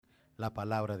la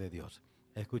palabra de Dios.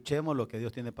 Escuchemos lo que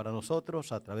Dios tiene para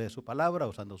nosotros a través de su palabra,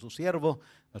 usando su siervo,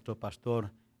 nuestro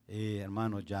pastor y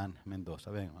hermano Jan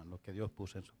Mendoza. Ven, lo que Dios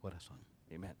puso en su corazón.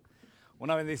 Amén.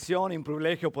 Una bendición y un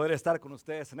privilegio poder estar con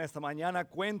ustedes en esta mañana.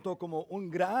 Cuento como un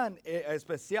gran,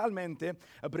 especialmente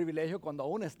privilegio cuando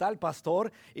aún está el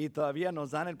pastor y todavía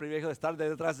nos dan el privilegio de estar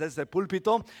detrás de ese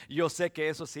púlpito. Yo sé que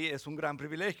eso sí es un gran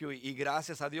privilegio y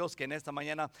gracias a Dios que en esta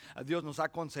mañana Dios nos ha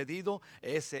concedido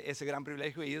ese gran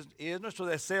privilegio y es nuestro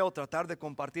deseo tratar de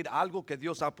compartir algo que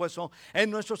Dios ha puesto en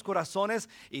nuestros corazones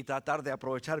y tratar de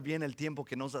aprovechar bien el tiempo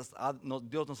que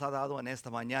Dios nos ha dado en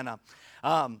esta mañana.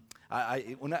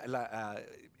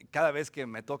 Cada vez que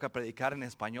me toca predicar en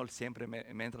español siempre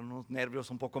me entran unos nervios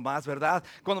un poco más, ¿verdad?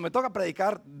 Cuando me toca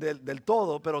predicar del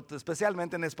todo, pero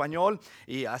especialmente en español,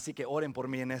 y así que oren por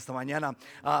mí en esta mañana.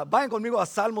 Vayan conmigo a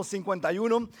Salmo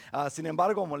 51. Sin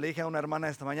embargo, como le dije a una hermana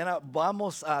esta mañana,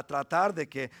 vamos a tratar de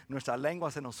que nuestra lengua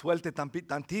se nos suelte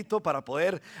tantito para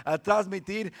poder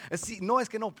transmitir. No es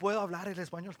que no puedo hablar el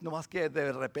español, nomás que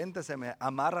de repente se me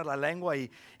amarra la lengua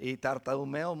y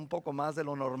tartamudeo un poco más de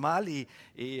lo normal y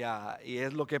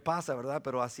es lo que pasa, ¿verdad?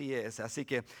 Pero así es, así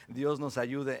que Dios nos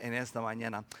ayude en esta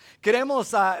mañana.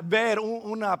 Queremos ver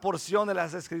una porción de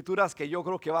las escrituras que yo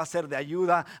creo que va a ser de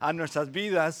ayuda a nuestras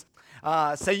vidas.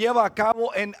 Se lleva a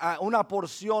cabo en una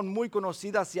porción muy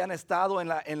conocida. Si han estado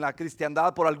en la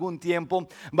cristiandad por algún tiempo,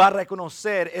 va a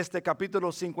reconocer este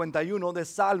capítulo 51 de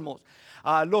Salmos.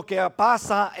 Lo que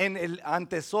pasa en el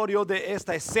antecesor de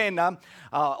esta escena,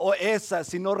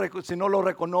 si no lo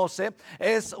reconoce,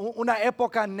 es una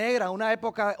época negra, una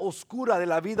época oscura de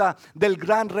la vida del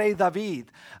gran rey David.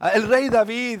 El rey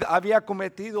David había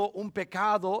cometido un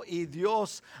pecado y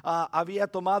Dios había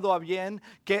tomado a bien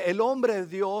que el hombre de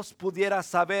Dios pudiera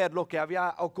saber lo que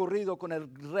había ocurrido con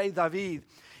el rey David.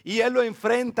 Y él lo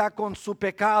enfrenta con su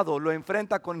pecado, lo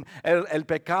enfrenta con el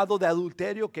pecado de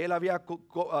adulterio que él había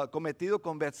cometido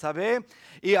con Betsabé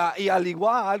y al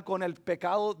igual con el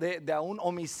pecado de un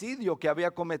homicidio que había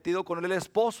cometido con el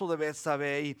esposo de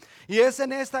Betsabé. Y es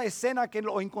en esta escena que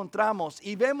lo encontramos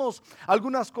y vemos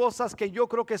algunas cosas que yo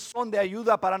creo que son de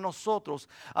ayuda para nosotros,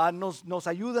 nos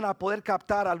ayudan a poder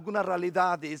captar algunas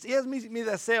realidades. Y es mi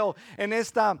deseo en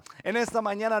esta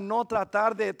mañana no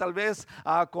tratar de tal vez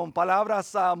con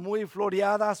palabras muy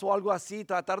floreadas o algo así,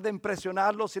 tratar de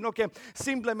impresionarlos, sino que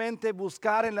simplemente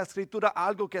buscar en la escritura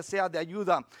algo que sea de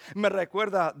ayuda. Me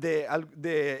recuerda de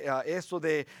eso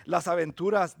de las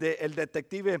aventuras del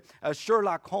detective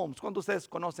Sherlock Holmes. ¿Cuántos de ustedes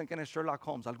conocen quién es Sherlock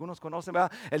Holmes? Algunos conocen,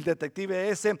 ¿verdad? El detective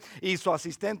ese y su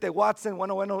asistente Watson.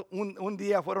 Bueno, un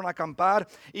día fueron a acampar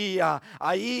y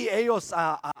ahí ellos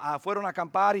fueron a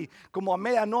acampar y como a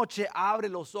medianoche abre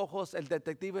los ojos el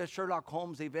detective Sherlock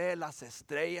Holmes y ve las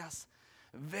estrellas.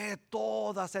 Ve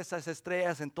todas esas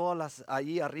estrellas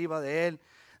allí arriba de él.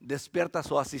 Despierta a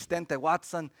su asistente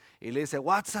Watson y le dice: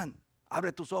 Watson,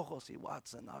 abre tus ojos. Y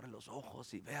Watson abre los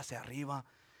ojos y ve hacia arriba.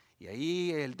 Y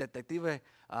ahí el detective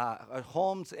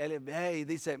Holmes, él ve y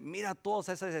dice: mira todas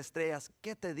esas estrellas.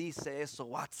 ¿Qué te dice eso,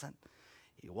 Watson?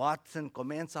 Y Watson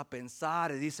comienza a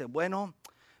pensar y dice: bueno,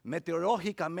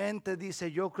 meteorológicamente,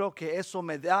 dice, yo creo que eso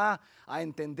me da a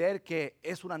entender que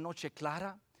es una noche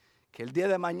clara, que el día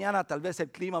de mañana tal vez el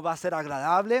clima va a ser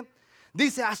agradable.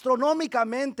 Dice,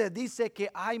 astronómicamente, dice que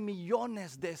hay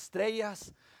millones de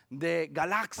estrellas, de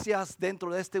galaxias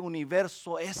dentro de este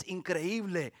universo. Es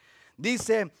increíble.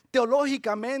 Dice,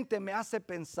 teológicamente me hace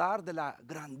pensar de la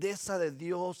grandeza de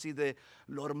Dios y de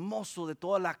lo hermoso de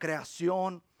toda la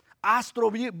creación.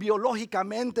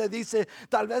 Astrobiológicamente, dice,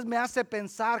 tal vez me hace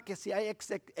pensar que si hay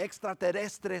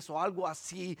extraterrestres o algo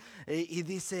así. Y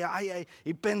dice,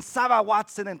 y pensaba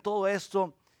Watson en todo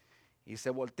esto. Y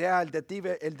se voltea el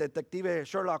detective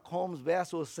Sherlock Holmes, ve a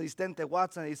su asistente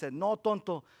Watson y dice: no,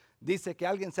 tonto, dice que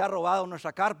alguien se ha robado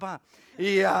nuestra carpa.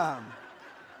 Y a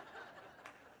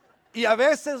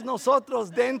veces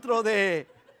nosotros, dentro de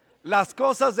las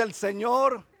cosas del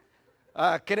Señor,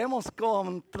 queremos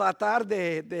tratar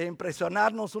de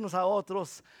impresionarnos unos a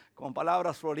otros con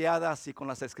palabras floreadas y con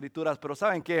las escrituras, pero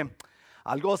saben que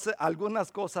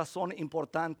algunas cosas son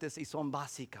importantes y son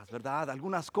básicas, ¿verdad?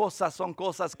 Algunas cosas son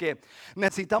cosas que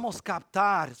necesitamos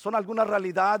captar, son algunas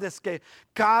realidades que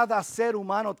cada ser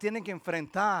humano tiene que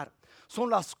enfrentar. Son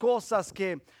las cosas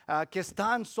que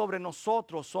están sobre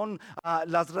nosotros, son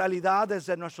las realidades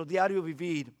de nuestro diario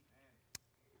vivir.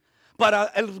 Para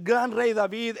el gran rey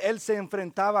David, él se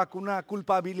enfrentaba con una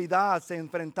culpabilidad, se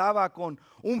enfrentaba con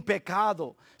un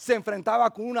pecado, se enfrentaba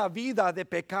con una vida de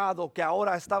pecado que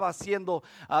ahora estaba siendo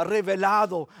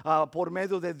revelado por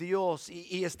medio de Dios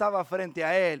y estaba frente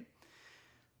a él.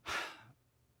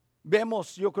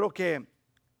 Vemos, yo creo que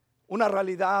una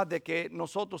realidad de que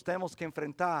nosotros tenemos que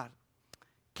enfrentar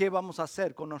qué vamos a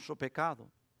hacer con nuestro pecado.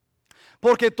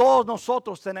 Porque todos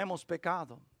nosotros tenemos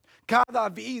pecado. Cada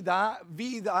vida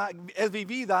es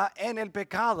vivida en el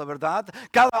pecado, ¿verdad?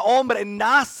 Cada hombre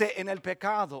nace en el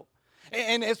pecado.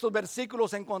 En estos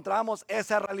versículos encontramos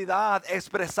esa realidad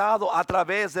expresado a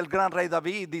través del gran rey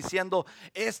David, diciendo,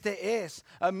 este es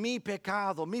mi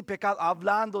pecado,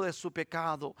 hablando de su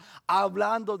pecado,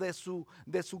 hablando de su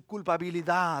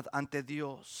culpabilidad ante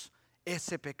Dios,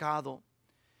 ese pecado.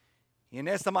 Y en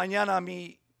esta mañana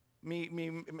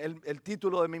el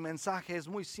título de mi mensaje es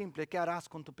muy simple: ¿qué harás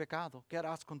con tu pecado? ¿Qué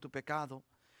harás con tu pecado?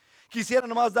 Quisiera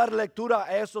nomás dar lectura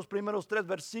a estos primeros 3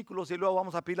 versículos y luego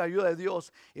vamos a pedir la ayuda de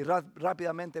Dios y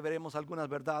rápidamente veremos algunas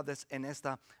verdades en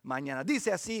esta mañana.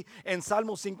 Dice así en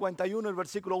Salmo 51, el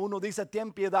versículo 1, dice: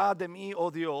 ten piedad de mí,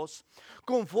 oh Dios,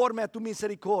 conforme a tu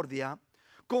misericordia,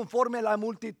 conforme a la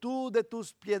multitud de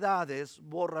tus piedades,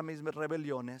 borra mis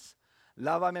rebeliones,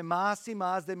 lávame más y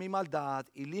más de mi maldad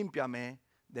y límpiame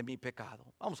de mi pecado.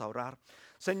 Vamos a orar.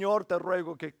 Señor, te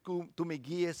ruego que tú me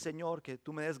guíes, Señor, que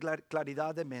tú me des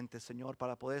claridad de mente, Señor,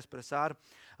 para poder expresar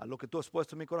a lo que tú has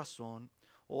puesto en mi corazón.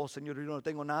 Oh, Señor, yo no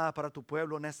tengo nada para tu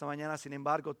pueblo en esta mañana, sin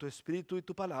embargo, tu espíritu y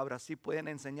tu palabra sí pueden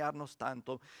enseñarnos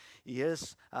tanto. Y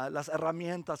es las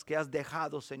herramientas que has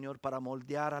dejado, Señor, para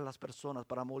moldear a las personas,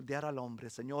 para moldear al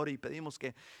hombre, Señor. Y pedimos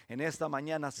que en esta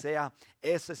mañana sea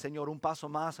ese, Señor, un paso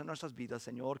más en nuestras vidas,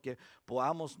 Señor, que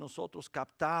podamos nosotros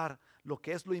captar lo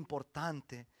que es lo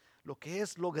importante, lo que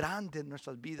es lo grande en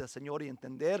nuestras vidas, Señor, y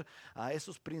entender a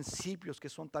esos principios que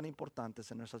son tan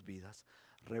importantes en nuestras vidas.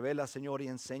 Revela, Señor, y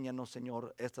enséñanos,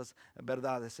 Señor, estas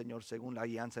verdades, Señor, según la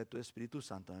guianza de tu Espíritu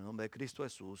Santo. En el nombre de Cristo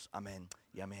Jesús. Amén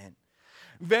y amén.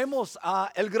 Vemos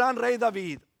al gran rey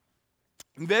David.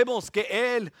 Vemos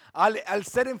que él, al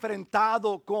ser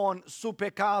enfrentado con su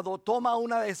pecado, toma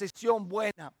una decisión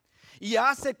buena. Y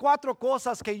hace 4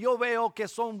 cosas que yo veo que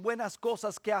son buenas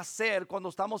cosas que hacer cuando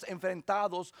estamos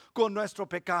enfrentados con nuestro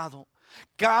pecado.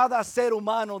 Cada ser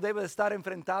humano debe estar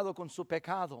enfrentado con su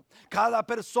pecado. Cada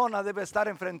persona debe estar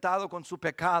enfrentado con su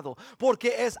pecado,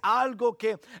 porque es algo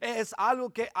que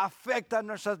afecta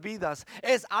nuestras vidas.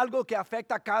 Es algo que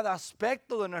afecta cada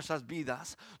aspecto de nuestras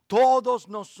vidas. Todos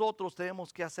nosotros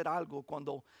tenemos que hacer algo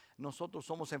cuando nosotros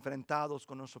somos enfrentados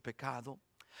con nuestro pecado.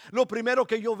 Lo primero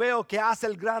que yo veo que hace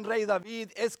el gran rey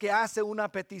David es que hace una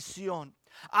petición.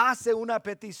 Hace una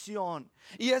petición.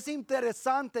 Y es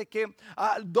interesante que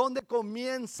donde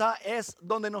comienza es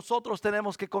donde nosotros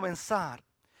tenemos que comenzar.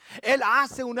 Él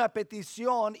hace una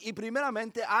petición y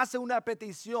primeramente hace una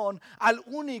petición al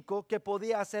único que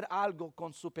podía hacer algo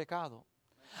con su pecado.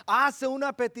 Hace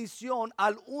una petición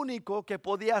al único que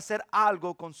podía hacer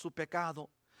algo con su pecado.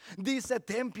 Dice: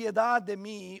 ten piedad de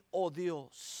mí, oh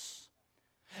Dios.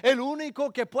 El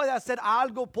único que puede hacer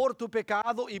algo por tu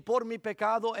pecado y por mi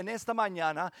pecado en esta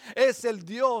mañana es el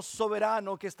Dios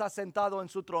soberano que está sentado en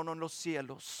su trono en los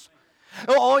cielos.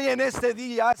 Hoy en este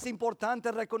día es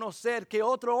importante reconocer que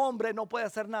otro hombre no puede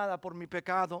hacer nada por mi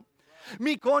pecado.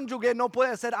 Mi cónyuge no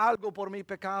puede hacer algo por mi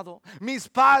pecado. Mis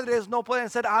padres no pueden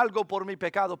hacer algo por mi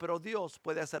pecado, pero Dios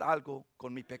puede hacer algo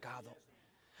con mi pecado.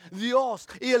 Dios,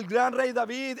 y el gran rey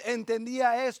David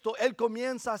entendía esto. Él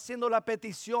comienza haciendo la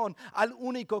petición al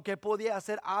único que podía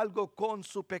hacer algo con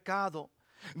su pecado.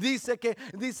 Dice que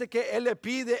él le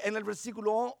pide en el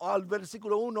versículo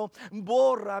 1: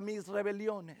 borra mis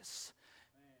rebeliones.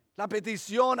 La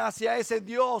petición hacia ese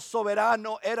Dios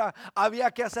soberano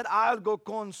había que hacer algo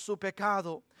con su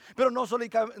pecado. Pero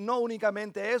no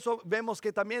únicamente eso, vemos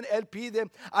que también él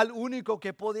pide al único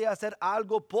que podía hacer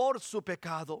algo por su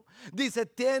pecado. Dice: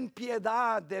 ten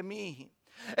piedad de mí.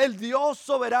 El Dios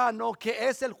soberano, que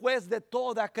es el juez de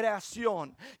toda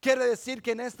creación, quiere decir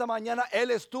que en esta mañana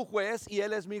Él es tu juez y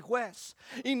Él es mi juez.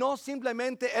 Y no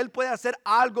simplemente Él puede hacer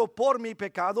algo por mi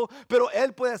pecado, pero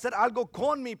Él puede hacer algo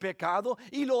con mi pecado,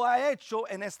 y lo ha hecho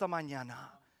en esta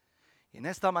mañana. En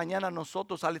esta mañana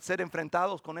nosotros, al ser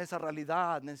enfrentados con esa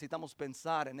realidad, necesitamos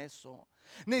pensar en eso.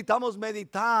 Necesitamos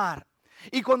meditar.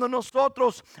 Y cuando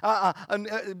nosotros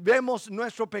vemos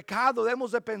nuestro pecado,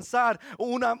 debemos de pensar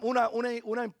una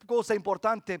cosa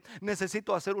importante: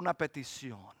 necesito hacer una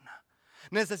petición.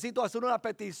 Necesito hacer una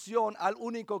petición al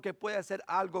único que puede hacer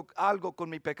algo con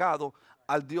mi pecado,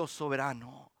 al Dios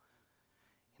soberano.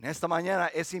 En esta mañana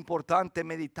es importante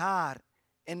meditar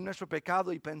en nuestro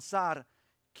pecado y pensar: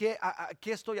 ¿qué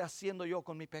estoy haciendo yo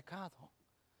con mi pecado?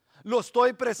 ¿Lo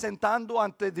estoy presentando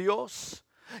ante Dios?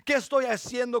 ¿Qué estoy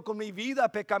haciendo con mi vida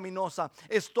pecaminosa?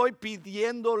 ¿Estoy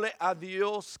pidiéndole a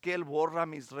Dios que Él borra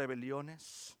mis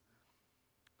rebeliones?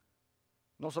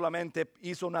 No solamente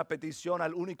hizo una petición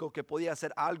al único que podía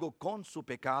hacer algo con su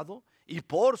pecado y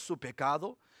por su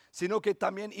pecado, sino que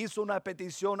también hizo una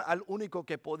petición al único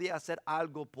que podía hacer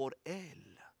algo por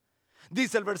él.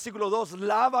 Dice el versículo 2,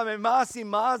 lávame más y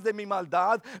más de mi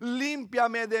maldad,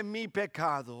 límpiame de mi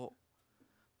pecado,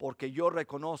 porque yo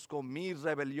reconozco mis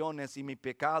rebeliones y mi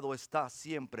pecado está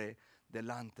siempre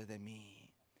delante de mí.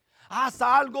 Haz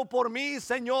algo por mí,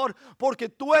 Señor, porque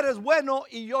tú eres bueno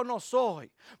y yo no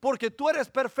soy. Porque tú eres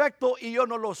perfecto y yo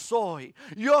no lo soy.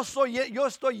 Yo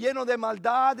estoy lleno de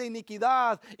maldad, de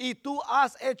iniquidad, y tú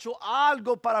has hecho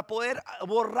algo para poder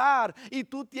borrar. Y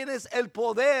tú tienes el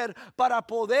poder para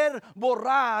poder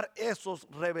borrar esas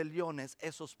rebeliones,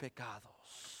 esos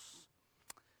pecados.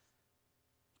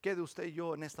 ¿Qué de usted y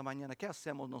yo en esta mañana? ¿Qué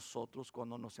hacemos nosotros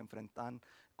cuando nos enfrentan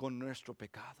con nuestro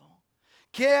pecado?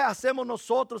 ¿Qué hacemos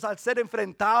nosotros al ser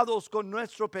enfrentados con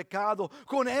nuestro pecado,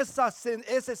 con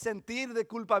ese sentir de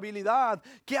culpabilidad?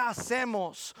 ¿Qué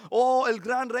hacemos? Oh, el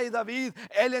gran rey David,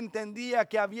 él entendía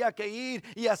que había que ir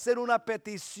y hacer una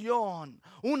petición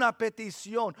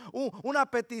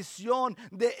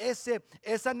de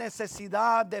esa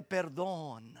necesidad de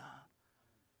perdón.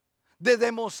 De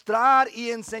demostrar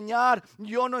y enseñar,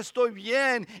 yo no estoy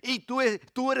bien y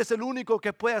tú eres el único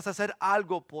que puedes hacer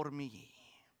algo por mí.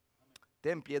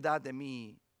 Ten piedad de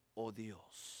mí, oh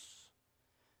Dios.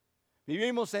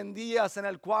 Vivimos en días en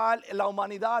el cual la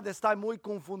humanidad está muy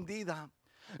confundida.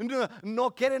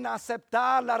 No quieren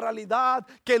aceptar la realidad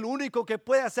que el único que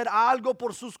puede hacer algo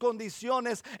por sus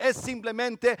condiciones es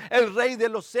simplemente el Rey de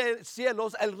los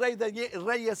cielos, el Rey de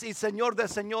reyes y Señor de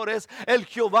señores, el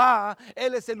Jehová.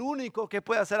 Él es el único que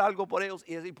puede hacer algo por ellos,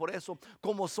 y por eso,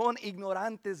 como son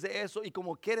ignorantes de eso y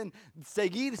como quieren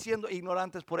seguir siendo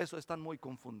ignorantes, por eso están muy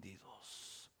confundidos.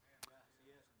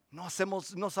 No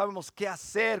sabemos qué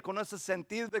hacer con ese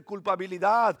sentido de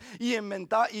culpabilidad y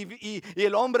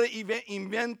el hombre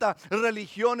inventa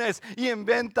religiones y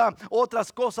inventa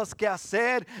otras cosas que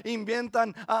hacer,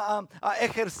 inventan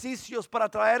ejercicios para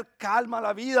traer calma a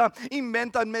la vida,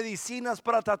 inventan medicinas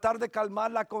para tratar de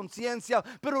calmar la conciencia,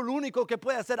 pero el único que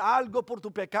puede hacer algo por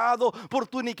tu pecado, por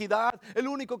tu iniquidad, el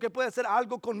único que puede hacer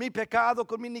algo con mi pecado,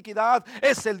 con mi iniquidad,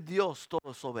 es el Dios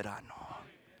todo soberano.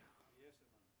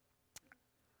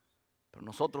 Pero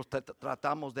nosotros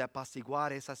tratamos de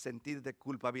apaciguar ese sentir de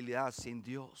culpabilidad sin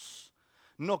Dios.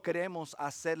 No queremos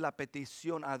hacer la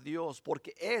petición a Dios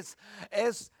porque es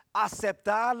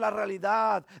aceptar la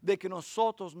realidad de que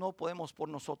nosotros no podemos por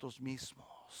nosotros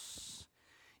mismos.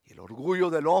 Y el orgullo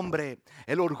del hombre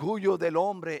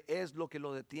es lo que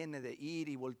lo detiene de ir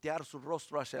y voltear su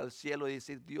rostro hacia el cielo y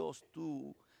decir, Dios,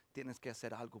 tú tienes que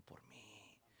hacer algo por mí.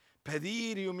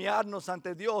 Pedir y humillarnos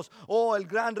ante Dios. Oh, el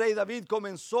gran rey David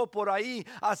comenzó por ahí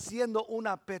haciendo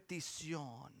una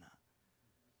petición.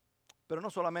 Pero no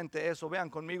solamente eso,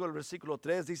 vean conmigo el versículo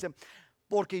 3, dice,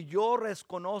 porque yo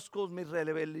reconozco mis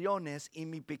rebeliones y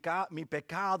mi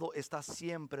pecado está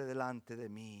siempre delante de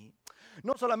mí.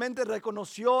 No solamente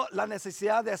reconoció la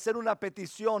necesidad de hacer una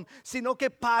petición, sino que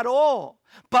paró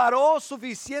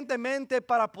suficientemente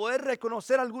para poder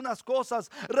reconocer algunas cosas.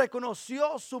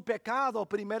 Reconoció su pecado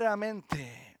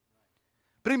primeramente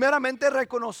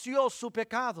reconoció su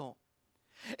pecado.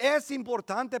 Es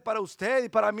importante para usted y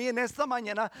para mí en esta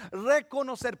mañana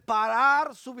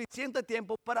parar suficiente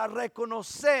tiempo para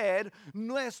reconocer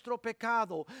nuestro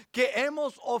pecado, que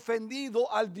hemos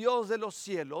ofendido al Dios de los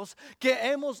cielos, que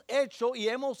hemos hecho y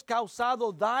hemos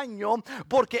causado daño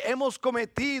porque hemos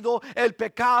cometido el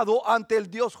pecado ante el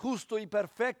Dios justo y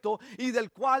perfecto y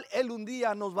del cual Él un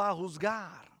día nos va a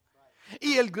juzgar.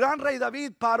 Y el gran rey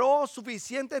David paró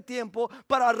suficiente tiempo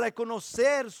para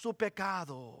reconocer su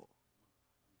pecado.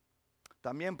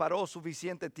 También paró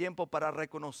suficiente tiempo para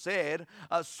reconocer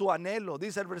su anhelo.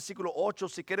 Dice el versículo 8,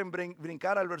 si quieren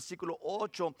brincar al versículo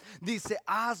 8, dice,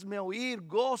 hazme oír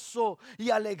gozo y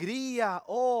alegría,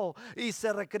 y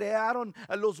se recrearán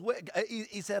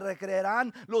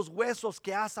los huesos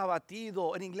que has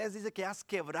abatido. En inglés dice que has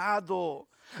quebrado.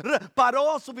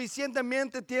 Paró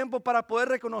suficientemente tiempo para poder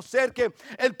reconocer que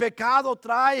el pecado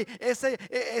trae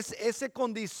esa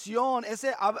condición,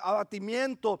 ese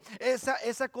abatimiento,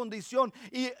 esa condición,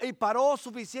 y paró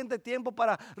suficiente tiempo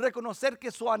para reconocer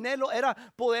que su anhelo era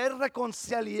poder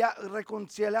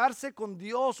reconciliarse con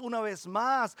Dios una vez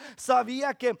más.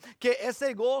 Sabía que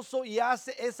ese gozo y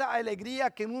esa alegría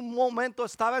que en un momento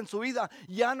estaba en su vida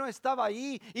ya no estaba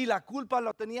ahí, y la culpa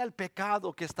lo tenía el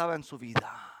pecado que estaba en su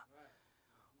vida.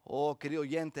 Oh, querido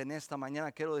oyente, en esta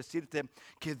mañana quiero decirte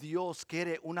que Dios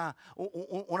quiere una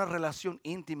relación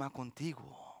íntima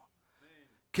contigo.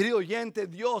 Querido oyente,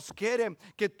 Dios quiere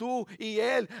que tú y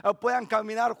Él puedan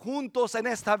caminar juntos en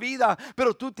esta vida,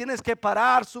 pero tú tienes que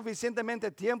parar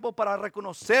suficientemente tiempo para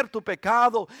reconocer tu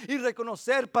pecado y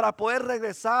reconocer para poder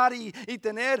regresar y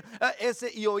tener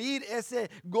y oír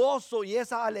ese gozo y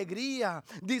esa alegría.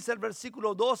 Dice el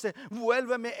versículo 12,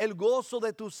 vuélveme el gozo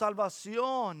de tu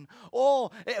salvación.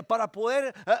 Para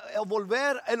poder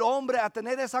volver el hombre a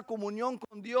tener esa comunión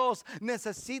con Dios,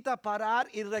 necesita parar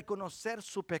y reconocer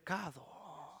su pecado.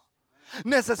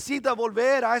 Necesita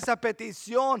volver a esa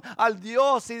petición al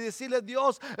Dios y decirle: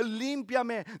 Dios,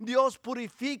 límpiame, Dios,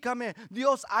 purifícame,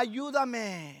 Dios,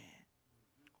 ayúdame.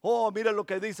 Mira lo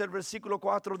que dice el versículo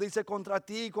 4. Dice: contra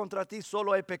ti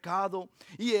solo he pecado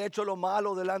y he hecho lo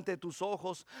malo delante de tus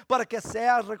ojos, para que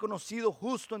seas reconocido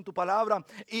justo en tu palabra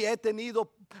y he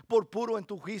tenido por puro en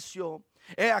tu juicio.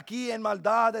 He aquí en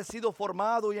maldad he sido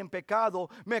formado y en pecado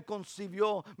me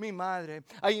concibió mi madre.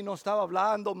 Ahí no estaba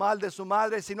hablando mal de su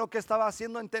madre, sino que estaba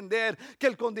haciendo entender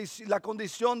que la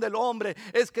condición del hombre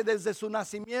es que desde su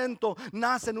nacimiento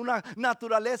nace en una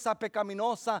naturaleza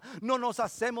pecaminosa. No nos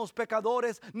hacemos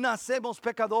pecadores, nacemos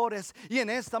pecadores. Y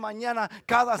en esta mañana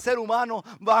cada ser humano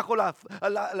bajo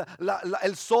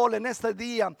el sol en este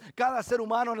día, cada ser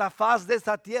humano en la faz de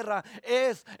esta tierra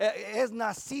es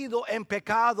nacido en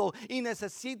pecado y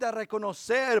necesita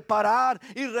reconocer, parar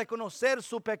y reconocer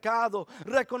su pecado,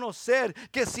 reconocer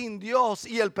que sin Dios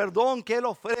y el perdón que Él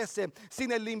ofrece,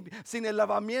 sin el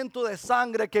lavamiento de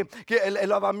sangre, que el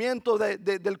lavamiento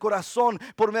del corazón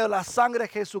por medio de la sangre de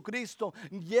Jesucristo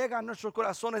llega a nuestros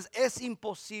corazones, es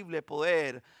imposible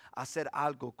poder hacer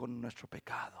algo con nuestro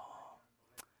pecado.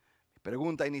 Mi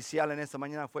pregunta inicial en esta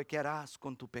mañana fue: ¿qué harás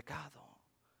con tu pecado?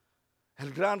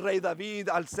 El gran rey David,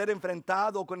 al ser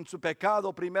enfrentado con su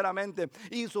pecado, primeramente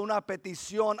hizo una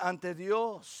petición ante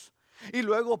Dios. Y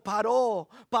luego paró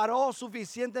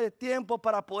suficiente tiempo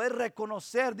para poder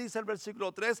reconocer, dice el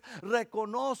versículo 3,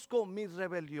 reconozco mis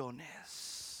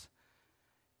rebeliones.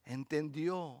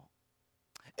 Entendió.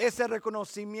 Ese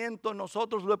reconocimiento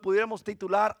nosotros lo pudiéramos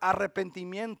titular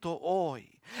arrepentimiento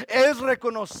hoy. Es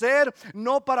reconocer,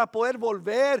 no para poder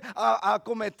volver a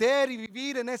cometer y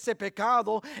vivir en ese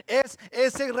pecado. Es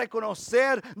ese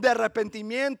reconocer de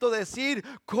arrepentimiento, decir: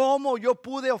 cómo yo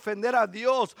pude ofender a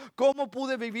Dios, cómo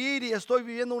pude vivir y estoy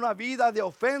viviendo una vida de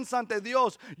ofensa ante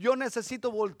Dios. Yo necesito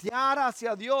voltear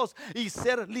hacia Dios y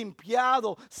ser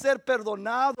limpiado, ser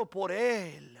perdonado por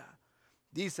Él.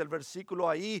 Dice el versículo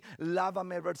ahí: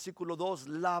 lávame, el versículo 2,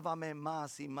 lávame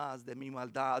más y más de mi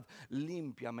maldad,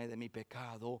 límpiame de mi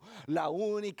pecado. La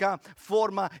única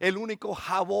forma, el único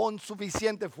jabón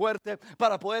suficiente fuerte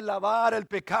para poder lavar el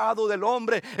pecado del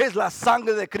hombre es la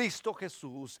sangre de Cristo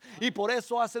Jesús. Y por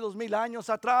eso hace 2000 años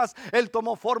atrás Él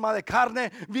tomó forma de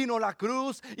carne, vino a la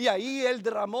cruz y ahí Él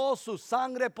derramó su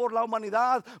sangre por la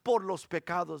humanidad, por los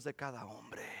pecados de cada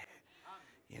hombre.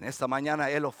 Y en esta mañana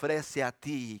Él ofrece a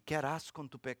ti: ¿qué harás con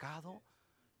tu pecado?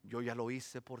 Yo ya lo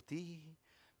hice por ti,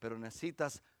 pero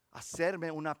necesitas hacerme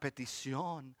una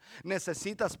petición.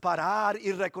 Necesitas parar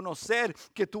y reconocer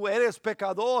que tú eres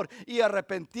pecador y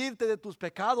arrepentirte de tus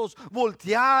pecados,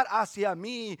 voltear hacia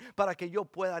mí para que yo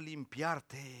pueda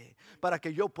limpiarte, para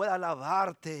que yo pueda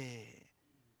lavarte.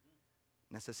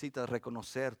 Necesitas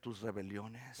reconocer tus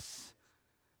rebeliones.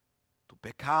 Tu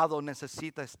pecado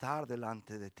necesita estar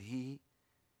delante de ti.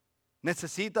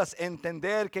 Necesitas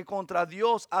entender que contra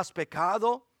Dios has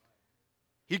pecado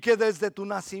y que desde tu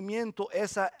nacimiento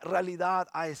esa realidad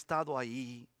ha estado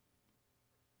ahí.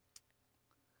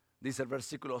 Dice el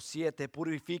versículo 7: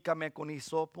 purifícame con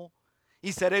hisopo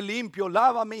y seré limpio,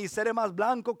 lávame y seré más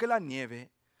blanco que la nieve.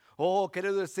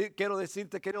 Quiero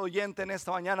decirte, querido oyente, en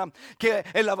esta mañana, que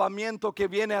el lavamiento que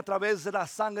viene a través de la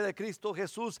sangre de Cristo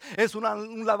Jesús es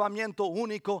un lavamiento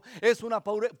único, es una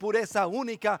pureza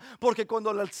única, porque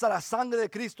cuando la sangre de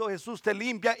Cristo Jesús te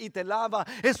limpia y te lava,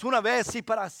 es una vez y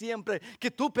para siempre que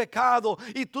tu pecado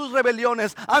y tus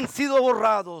rebeliones han sido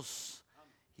borrados.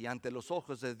 Y ante los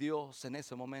ojos de Dios en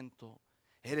ese momento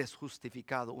eres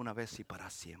justificado una vez y para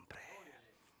siempre.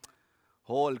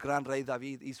 El gran rey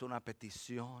David hizo una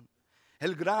petición.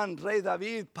 El gran rey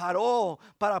David paró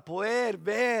para poder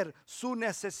ver su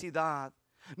necesidad.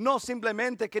 No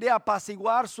simplemente quería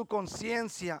apaciguar su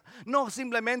conciencia. No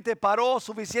simplemente paró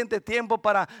suficiente tiempo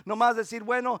para nomás decir: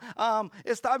 bueno,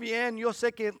 está bien, yo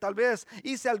sé que tal vez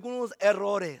hice algunos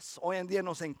errores. Hoy en día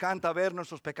nos encanta ver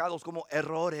nuestros pecados como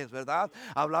errores, ¿verdad?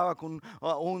 Hablaba con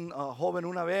un joven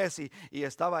una vez y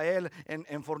estaba él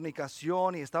en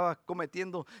fornicación y estaba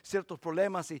cometiendo ciertos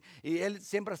problemas y él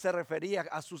siempre se refería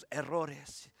a sus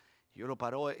errores. Yo lo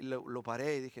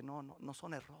paré y dije: no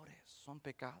son errores, son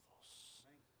pecados.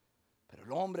 Pero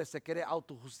el hombre se quiere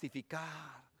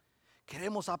autojustificar,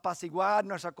 Queremos apaciguar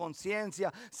nuestra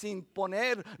conciencia sin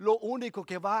poner lo único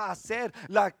que va a hacer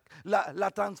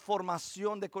la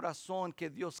transformación de corazón que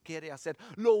Dios quiere hacer.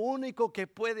 Lo único que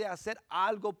puede hacer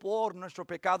algo por nuestro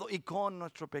pecado y con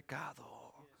nuestro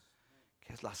pecado,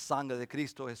 que es la sangre de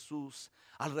Cristo Jesús.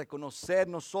 Al reconocer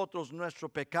nosotros nuestro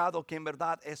pecado, que en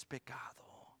verdad es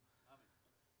pecado,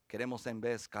 queremos en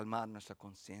vez calmar nuestra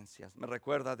conciencia. Me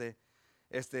recuerda de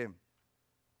este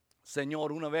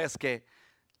señor una vez que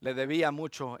le debía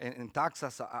mucho en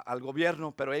taxas al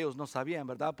gobierno, pero ellos no sabían,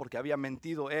 ¿verdad? Porque había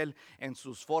mentido él en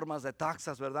sus formas de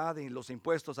taxas, ¿verdad? Y los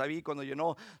impuestos ahí, cuando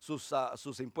llenó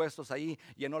sus impuestos ahí,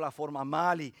 llenó la forma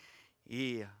mal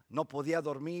y no podía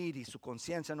dormir y su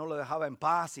conciencia no lo dejaba en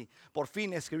paz, y por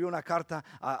fin escribió una carta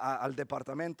al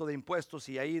departamento de impuestos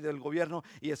y ahí del gobierno,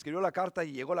 y escribió la carta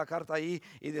y llegó la carta ahí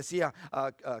y decía: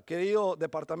 querido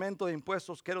departamento de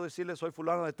impuestos, quiero decirles, soy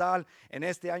fulano de tal, en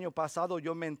este año pasado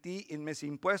yo mentí en mis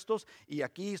impuestos y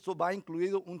aquí esto va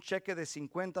incluido un cheque de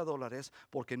 $50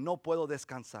 porque no puedo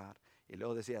descansar. Y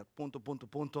luego decía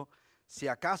punto. Si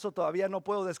acaso todavía no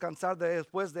puedo descansar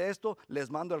después de esto, les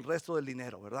mando el resto del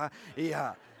dinero, ¿verdad?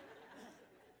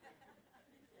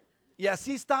 Y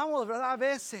así estamos, ¿verdad? A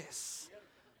veces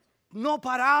no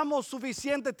paramos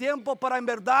suficiente tiempo para en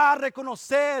verdad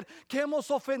reconocer que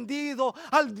hemos ofendido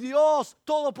al Dios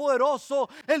Todopoderoso,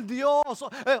 el Dios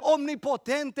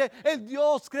omnipotente, el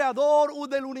Dios creador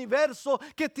del universo,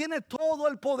 que tiene todo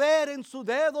el poder en su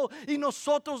dedo, y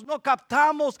nosotros no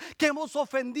captamos que hemos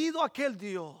ofendido a aquel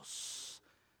Dios.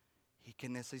 Y que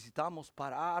necesitamos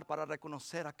parar para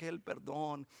reconocer aquel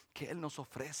perdón que Él nos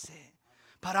ofrece.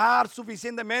 Parar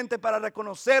suficientemente para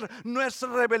reconocer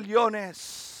nuestras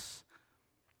rebeliones.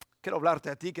 Quiero hablarte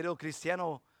a ti, querido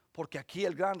cristiano, porque aquí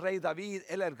el gran rey David,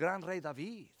 él es el gran rey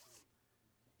David,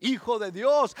 hijo de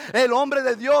Dios, el hombre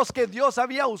de Dios que Dios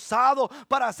había usado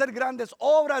para hacer grandes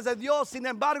obras de Dios. Sin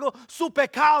embargo, su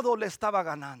pecado le estaba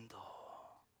ganando.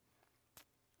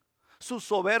 Su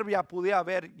soberbia podía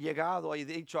haber llegado y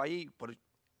dicho ahí por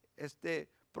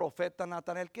este profeta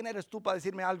Natanael: ¿quién eres tú para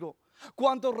decirme algo?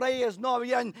 ¿Cuántos reyes no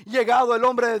habían llegado el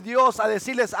hombre de Dios a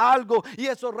decirles algo? Y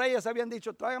esos reyes habían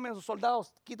dicho: tráigame a esos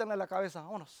soldados, quítanle la cabeza,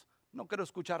 vámonos, no quiero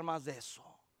escuchar más de eso.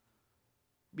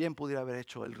 Bien pudiera haber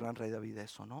hecho el gran rey David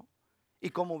eso, ¿no?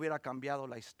 Y cómo hubiera cambiado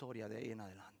la historia de ahí en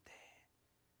adelante.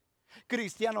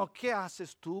 Cristiano, ¿qué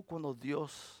haces tú cuando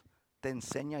Dios te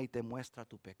enseña y te muestra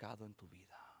tu pecado en tu vida?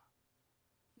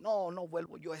 No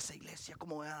vuelvo yo a esa iglesia,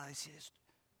 ¿cómo me van a decir esto?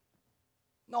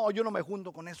 No, yo no me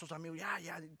junto con esos amigos,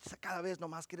 ya, cada vez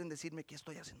nomás quieren decirme qué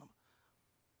estoy haciendo.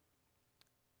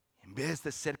 En vez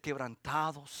de ser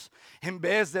quebrantados, en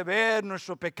vez de ver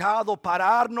nuestro pecado,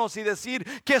 pararnos y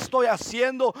decir: ¿qué estoy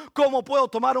haciendo? ¿Cómo puedo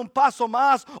tomar un paso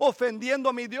más ofendiendo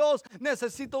a mi Dios?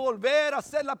 Necesito volver a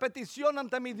hacer la petición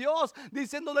ante mi Dios,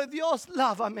 diciéndole: Dios,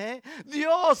 lávame,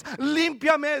 Dios,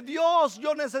 límpiame, Dios,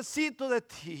 yo necesito de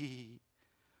ti.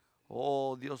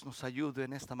 Oh, Dios nos ayude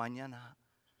en esta mañana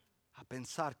a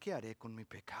pensar: ¿qué haré con mi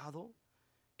pecado?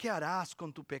 ¿Qué harás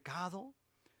con tu pecado?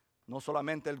 No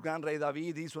solamente el gran rey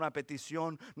David hizo una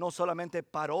petición, no solamente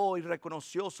paró y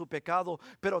reconoció su pecado,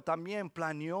 pero también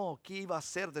planeó qué iba a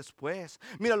hacer después.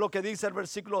 Mira lo que dice el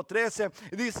versículo 13.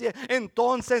 Dice: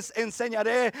 entonces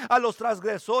enseñaré a los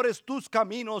transgresores tus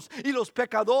caminos y los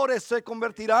pecadores se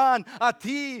convertirán a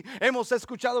ti. Hemos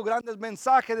escuchado grandes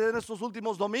mensajes en estos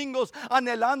últimos domingos,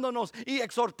 anhelándonos y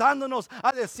exhortándonos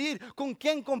a decir: ¿con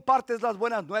quién compartes las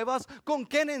buenas nuevas? ¿Con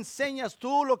quién enseñas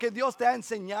tú lo que Dios te ha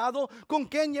enseñado? ¿Con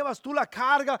quién llevas tú la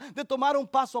carga de tomar un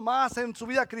paso más en su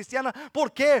vida cristiana?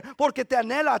 ¿Por qué? Porque te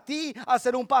anhela a ti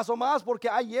hacer un paso más, porque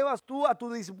ahí llevas tú a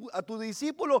tu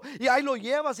discípulo y ahí lo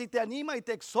llevas y te anima y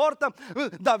te exhorta.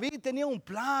 David tenía un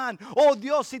plan. Oh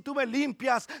Dios, si tú me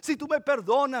limpias, si tú me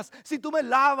perdonas, si tú me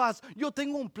lavas, yo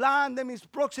tengo un plan de mis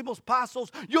próximos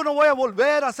pasos. Yo no voy a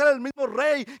volver a ser el mismo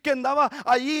rey que andaba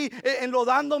allí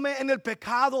enlodándome en el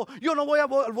pecado. Yo no voy a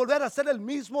volver a ser el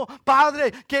mismo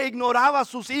padre que ignoraba a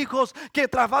sus hijos, que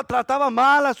trataba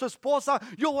mal a su esposa.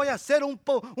 Yo voy a ser un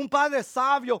padre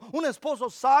sabio, un esposo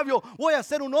sabio. Voy a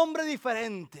ser un hombre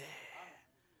diferente.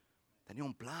 Tenía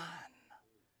un plan.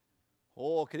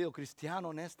 Oh, querido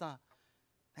cristiano, en esta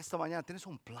mañana tienes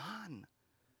un plan.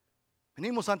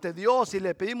 Venimos ante Dios y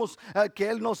le pedimos que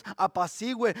Él nos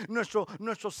apacigüe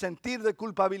nuestro sentir de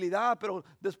culpabilidad, pero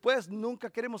después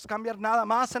nunca queremos cambiar nada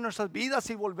más en nuestras vidas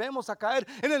y volvemos a caer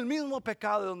en el mismo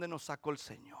pecado de donde nos sacó el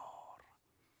Señor.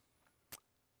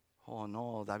 Oh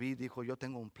no, David dijo: yo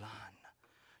tengo un plan.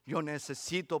 Yo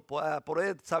necesito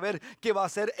poder saber qué va a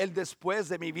ser el después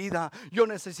de mi vida. Yo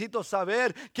necesito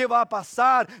saber qué va a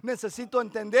pasar. Necesito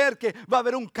entender que va a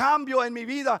haber un cambio en mi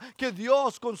vida, que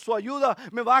Dios con su ayuda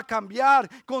me va a cambiar.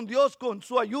 Con Dios con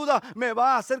su ayuda me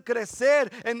va a hacer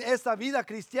crecer en esta vida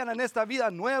cristiana, en esta vida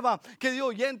nueva. Querido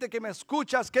oyente que me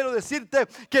escuchas, quiero decirte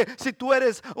que si tú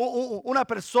eres una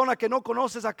persona que no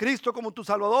conoces a Cristo como tu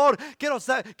Salvador,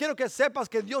 quiero que sepas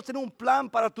que Dios tiene un plan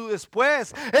para tu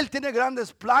después. Él tiene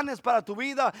grandes planes para tu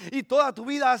vida, y toda tu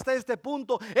vida hasta este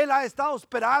punto Él ha estado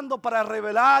esperando para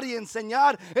revelar y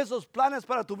enseñar esos planes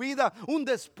para tu vida, un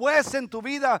después en tu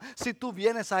vida. Si tú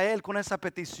vienes a Él con esa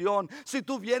petición, si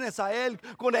tú vienes a Él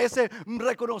con ese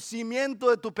reconocimiento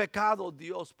de tu pecado,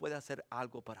 Dios puede hacer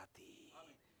algo para ti.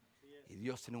 Y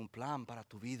Dios tiene un plan para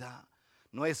tu vida.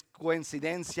 No es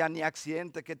coincidencia ni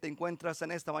accidente que te encuentras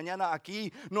en esta mañana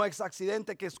aquí. No es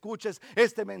accidente que escuches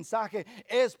este mensaje.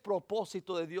 Es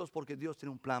propósito de Dios, porque Dios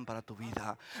tiene un plan para tu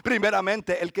vida.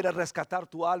 Primeramente, Él quiere rescatar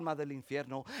tu alma del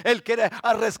infierno. Él quiere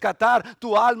rescatar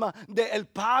tu alma del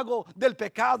pago del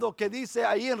pecado, que dice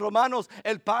ahí en Romanos: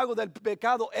 el pago del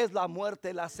pecado es la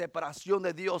muerte, la separación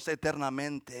de Dios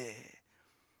eternamente.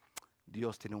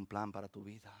 Dios tiene un plan para tu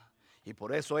vida. Y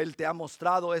por eso Él te ha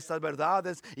mostrado estas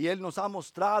verdades, y Él nos ha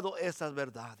mostrado estas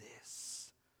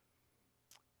verdades.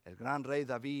 El gran rey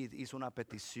David hizo una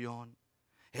petición.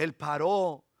 Él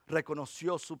paró,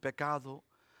 reconoció su pecado,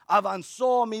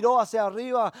 avanzó, miró hacia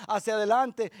arriba, hacia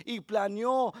adelante y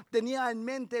planeó, tenía en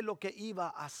mente lo que iba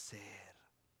a hacer.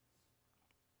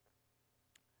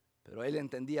 Pero él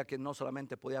entendía que no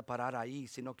solamente podía parar ahí,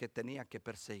 sino que tenía que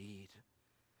perseguir.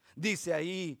 Dice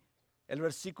ahí el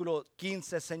versículo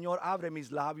 15: Señor, abre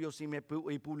mis labios y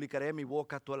publicaré mi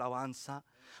boca tu alabanza.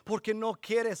 Porque no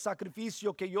quieres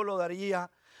sacrificio, que yo lo daría.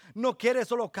 No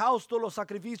quieres holocausto. Los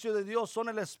sacrificios de Dios son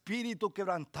el espíritu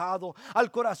quebrantado.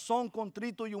 Al corazón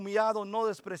contrito y humillado no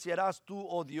despreciarás tú,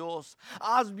 oh Dios.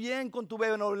 Haz bien con tu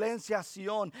benevolencia a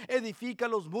Sión. Edifica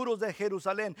los muros de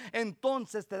Jerusalén.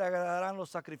 Entonces te agradarán los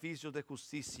sacrificios de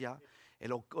justicia,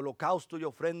 el holocausto y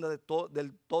ofrenda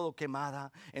del todo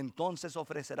quemada. Entonces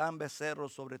ofrecerán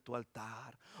becerros sobre tu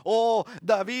altar. Oh,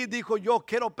 David dijo: yo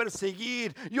quiero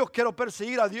perseguir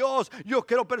a Dios, yo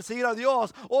quiero perseguir a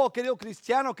Dios. Oh, querido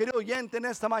cristiano, querido oyente, en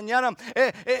esta mañana,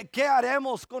 ¿qué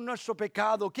haremos con nuestro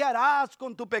pecado? ¿Qué harás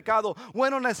con tu pecado?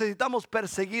 Bueno, necesitamos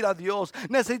perseguir a Dios.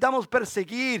 Necesitamos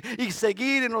perseguir y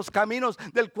seguir en los caminos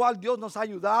del cual Dios nos ha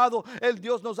ayudado.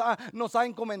 Dios nos ha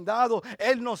encomendado.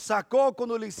 Él nos sacó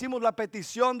cuando le hicimos la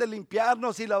petición de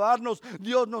limpiarnos y lavarnos.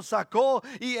 Dios nos sacó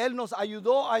y Él nos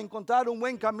ayudó a encontrar un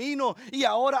buen camino. Y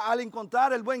ahora, al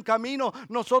encontrar el buen camino,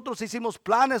 nosotros hicimos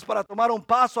planes para tomar un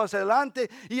paso hacia adelante,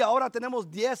 y ahora tenemos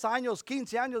 10 años,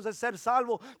 15 años de ser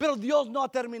salvo. Pero Dios no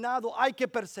ha terminado. Hay que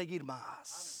perseguir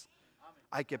más.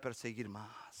 Hay que perseguir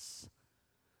más.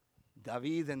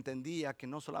 David entendía que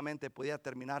no solamente podía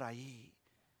terminar ahí.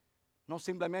 No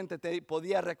simplemente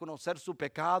podía reconocer su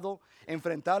pecado,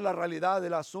 enfrentar la realidad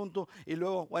del asunto y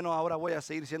luego, bueno, ahora voy a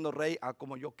seguir siendo rey a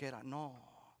como yo quiera. No,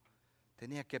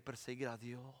 tenía que perseguir a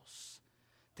Dios.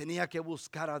 Tenía que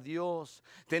buscar a Dios.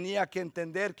 Tenía que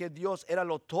entender que Dios era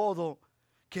lo todo.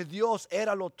 Que Dios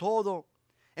era lo todo.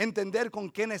 Entender con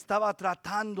quién estaba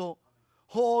tratando.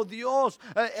 Oh Dios,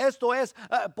 esto es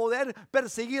poder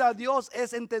perseguir a Dios,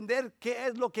 es entender qué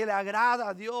es lo que le agrada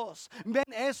a Dios. Ven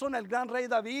eso en el gran rey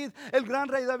David. El gran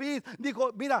rey David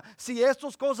dijo: mira, si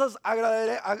estas cosas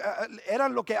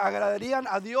eran lo que agradarían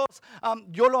a Dios,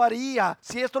 yo lo haría.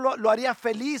 Si esto lo haría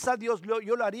feliz a Dios,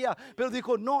 yo lo haría. Pero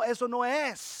dijo: no, eso no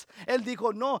es. Él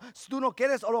dijo: no, si tú no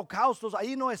quieres holocaustos,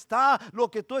 ahí no está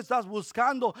lo que tú estás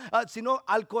buscando, sino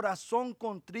al corazón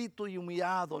contrito y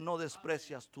humillado no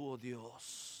desprecias tú, oh Dios.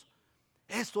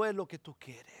 Esto es lo que tú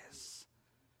quieres.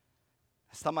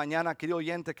 Esta mañana, querido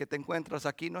oyente que te encuentras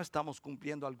aquí, no estamos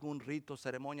cumpliendo algún rito,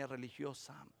 ceremonia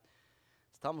religiosa.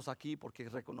 Estamos aquí porque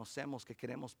reconocemos que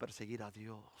queremos perseguir a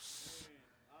Dios.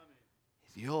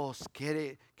 Dios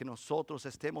quiere que nosotros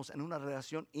estemos en una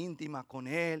relación íntima con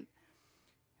Él.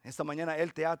 Esta mañana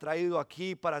Él te ha traído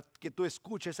aquí para que tú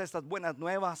escuches estas buenas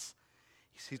nuevas.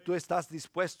 Y si tú estás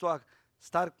dispuesto a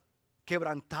estar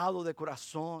quebrantado de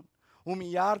corazón,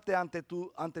 humillarte ante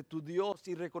tu Dios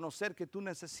y reconocer que tú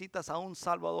necesitas a un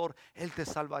Salvador, Él te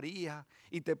salvaría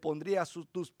y te pondría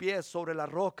tus pies sobre la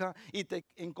roca y te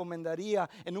encomendaría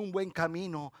en un buen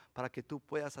camino para que tú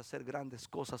puedas hacer grandes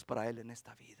cosas para Él en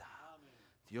esta vida. Amén.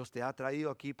 Dios te ha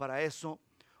traído aquí para eso.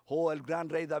 Oh, el gran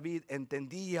rey David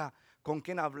entendía con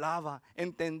quién hablaba,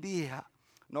 entendía,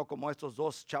 no como estos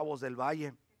dos chavos del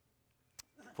valle.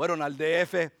 Fueron al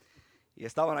DF y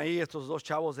estaban ahí estos dos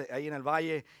chavos ahí en el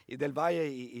valle y del valle,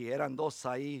 y eran dos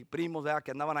ahí primos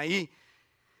que andaban ahí.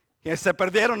 Y se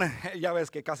perdieron, ya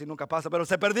ves que casi nunca pasa, pero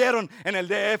se perdieron en el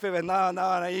DF,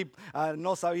 andaban ahí,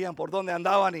 no sabían por dónde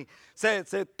andaban y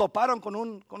se toparon con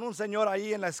un señor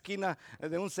ahí en la esquina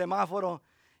de un semáforo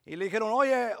y le dijeron,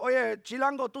 oye,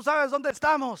 Chilango, ¿tú sabes dónde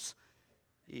estamos?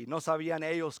 Y no sabían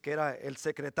ellos que era el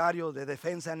secretario de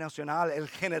Defensa Nacional, el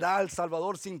general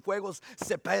Salvador Cienfuegos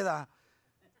Cepeda.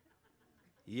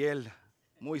 Y él,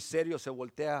 muy serio, se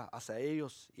voltea hacia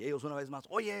ellos y ellos una vez más,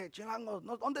 oye, Chilango,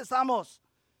 ¿dónde estamos?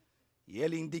 Y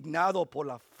él, indignado por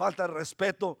la falta de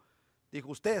respeto, dijo,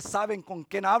 ¿ustedes saben con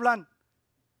quién hablan?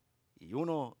 Y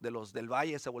uno de los del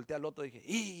valle se voltea al otro y dije,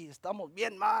 y estamos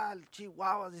bien mal,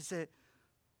 Chihuahuas. Dice,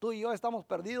 tú y yo estamos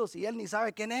perdidos y él ni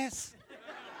sabe quién es.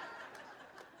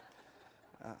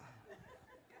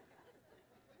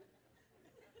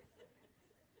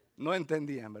 No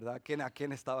entendían, ¿verdad? ¿A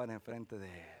quién estaban enfrente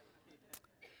de él?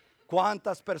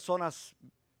 ¿Cuántas personas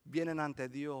vienen ante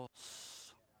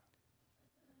Dios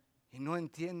y no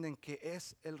entienden que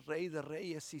es el Rey de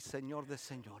Reyes y Señor de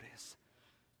Señores?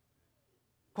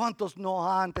 ¿Cuántos no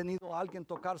han tenido a alguien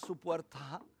tocar su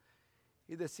puerta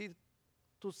y decir,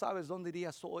 tú sabes dónde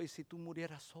irías hoy si tú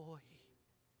murieras hoy?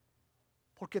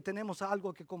 Porque tenemos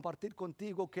algo que compartir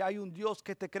contigo, que hay un Dios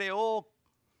que te creó,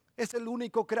 es el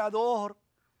único creador,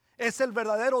 es el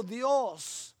verdadero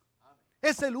Dios,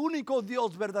 es el único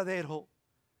Dios verdadero.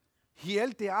 Y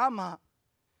Él te ama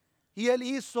y Él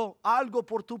hizo algo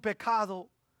por tu pecado.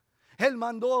 Él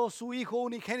mandó a su Hijo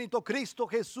unigénito Cristo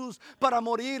Jesús para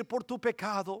morir por tu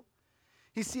pecado.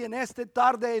 Y si en esta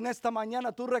tarde, en esta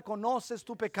mañana tú reconoces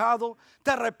tu pecado,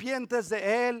 te arrepientes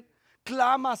de él,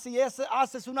 clamas y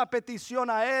haces una petición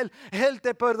a Él, Él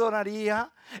te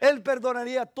perdonaría. Él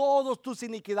perdonaría todas tus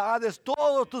iniquidades,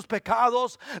 todos tus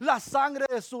pecados. La sangre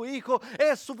de su Hijo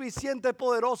es suficiente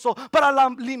poderoso para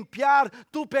limpiar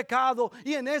tu pecado.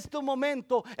 Y en este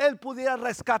momento Él pudiera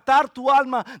rescatar tu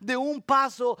alma de un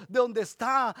paso de donde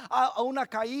está a una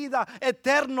caída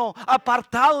eterno,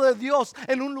 apartado de Dios,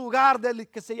 en un lugar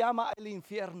que se llama el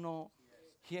infierno.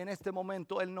 Y en este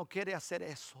momento Él no quiere hacer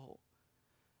eso.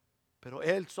 Pero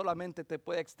Él solamente te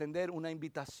puede extender una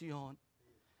invitación.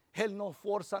 Él no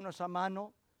forza nuestra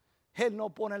mano. Él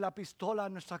no pone la pistola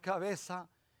en nuestra cabeza.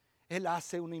 Él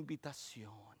hace una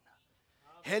invitación.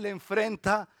 Él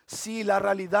enfrenta, sí, la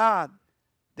realidad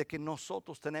de que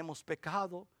nosotros tenemos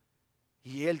pecado.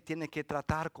 Y Él tiene que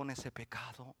tratar con ese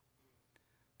pecado.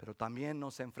 Pero también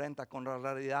nos enfrenta con la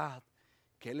realidad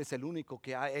que Él es el único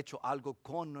que ha hecho algo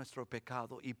con nuestro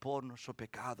pecado y por nuestro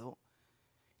pecado.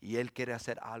 Y Él quiere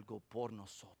hacer algo por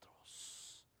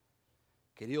nosotros.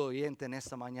 Querido oyente, en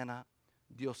esta mañana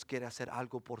Dios quiere hacer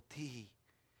algo por ti.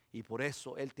 Y por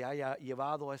eso Él te haya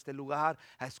llevado a este lugar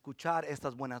a escuchar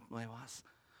estas buenas nuevas.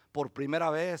 Por primera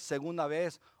vez, segunda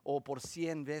vez o por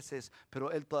 100 veces.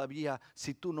 Pero Él todavía,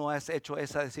 si tú no has hecho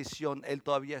esa decisión, Él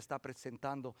todavía está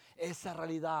presentando esa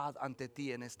realidad ante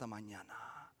ti en esta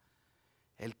mañana.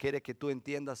 Él quiere que tú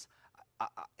entiendas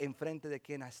enfrente de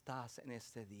quién estás en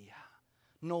este día.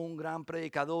 No un gran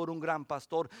predicador, un gran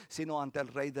pastor, sino ante el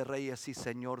Rey de Reyes y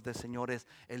Señor de Señores,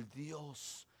 el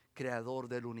Dios creador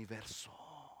del universo.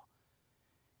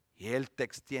 Y Él te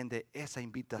extiende esa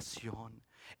invitación.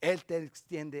 Él te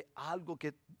extiende algo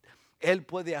que Él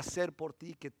puede hacer por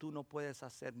ti que tú no puedes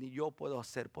hacer, ni yo puedo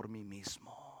hacer por mí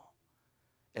mismo.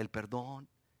 El perdón,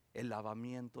 el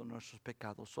lavamiento de nuestros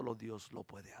pecados, solo Dios lo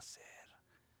puede hacer.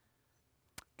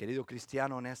 Querido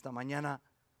cristiano, en esta mañana,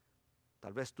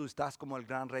 tal vez tú estás como el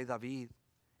gran rey David,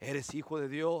 eres hijo de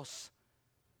Dios,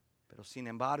 pero sin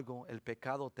embargo el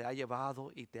pecado te ha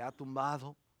llevado y te ha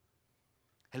tumbado.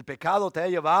 El pecado te ha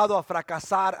llevado a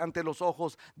fracasar ante los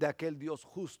ojos de aquel Dios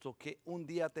justo que un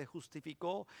día te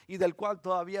justificó y del cual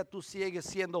todavía tú sigues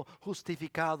siendo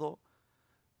justificado.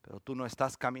 Pero tú no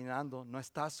estás caminando, no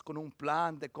estás con un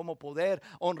plan de cómo poder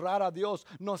honrar a Dios.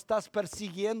 No estás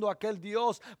persiguiendo a aquel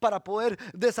Dios para poder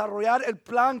desarrollar el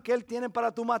plan que Él tiene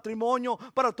para tu matrimonio,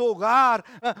 para tu hogar,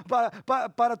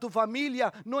 para tu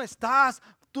familia. No estás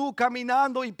tú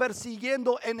caminando y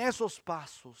persiguiendo en esos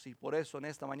pasos. Y por eso en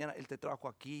esta mañana Él te trajo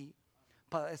aquí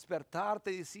para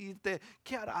despertarte y decirte,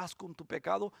 ¿qué harás con tu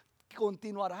pecado?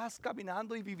 ¿Continuarás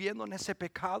caminando y viviendo en ese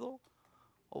pecado?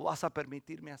 ¿O vas a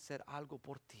permitirme hacer algo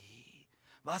por ti?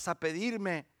 ¿Vas a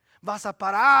pedirme? ¿Vas a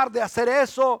parar de hacer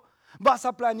eso? ¿Vas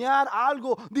a planear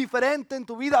algo diferente en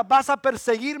tu vida? ¿Vas a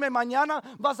perseguirme mañana?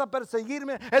 ¿Vas a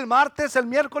perseguirme el martes, el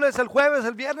miércoles, el jueves,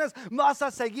 el viernes? ¿Vas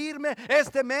a seguirme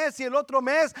este mes y el otro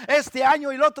mes, este año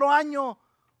y el otro año?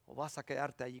 ¿O vas a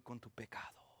quedarte allí con tu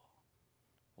pecado?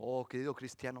 Oh, querido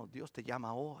cristiano, Dios te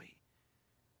llama hoy.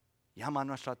 Llama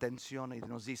nuestra atención y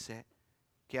nos dice,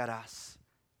 ¿qué harás?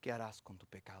 ¿Qué harás con tu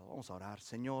pecado? Vamos a orar.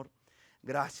 Señor,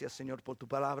 Gracias, Señor, por tu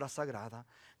palabra sagrada.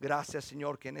 Gracias,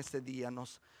 Señor, que en este día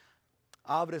nos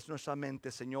abres nuestra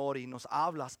mente, Señor, y nos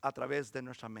hablas a través de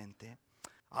nuestra mente.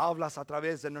 Hablas a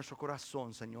través de nuestro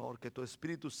corazón, Señor. Que tu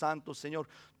Espíritu Santo, Señor,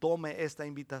 tome esta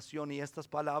invitación y estas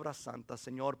palabras santas,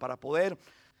 Señor, para poder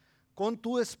con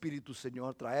tu Espíritu,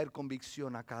 Señor, traer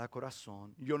convicción a cada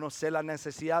corazón. Yo no sé la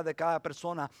necesidad de cada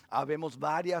persona. Habemos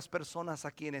varias personas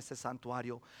aquí en este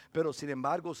santuario. Pero sin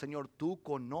embargo, Señor, tú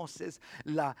conoces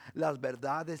las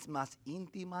verdades más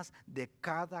íntimas de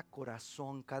cada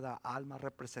corazón, cada alma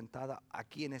representada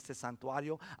aquí en este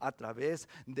santuario, a través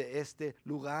de este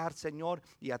lugar, Señor,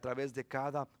 y a través de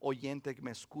cada oyente que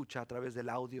me escucha a través del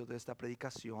audio de esta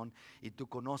predicación. Y tú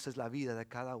conoces la vida de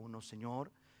cada uno,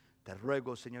 Señor. Te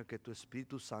ruego, Señor, que tu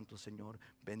Espíritu Santo, Señor,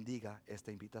 bendiga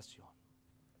esta invitación.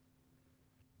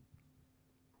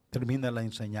 Termina la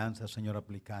enseñanza, Señor,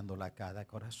 aplicándola a cada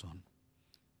corazón.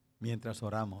 Mientras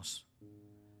oramos,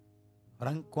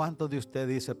 ¿cuántos de ustedes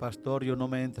dice, pastor, yo no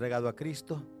me he entregado a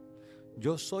Cristo?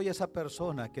 Yo soy esa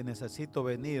persona que necesito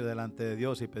venir delante de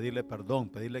Dios y pedirle perdón,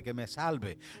 pedirle que me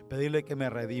salve, pedirle que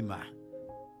me redima.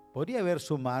 ¿Podría ver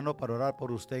su mano para orar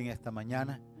por usted en esta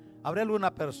mañana? ¿Habrá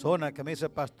alguna persona que me dice,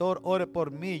 pastor, ore por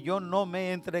mí? Yo no me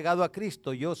he entregado a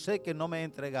Cristo. Yo sé que no me he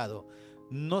entregado.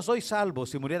 No soy salvo.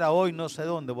 Si muriera hoy, no sé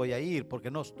dónde voy a ir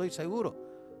porque no estoy seguro.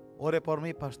 Ore por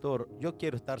mí, pastor. Yo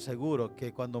quiero estar seguro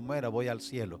que cuando muera voy al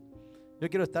cielo. Yo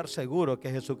quiero estar seguro que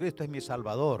Jesucristo es mi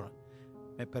Salvador.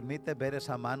 ¿Me permite ver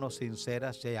esa mano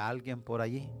sincera si hay alguien por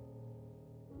allí?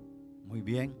 Muy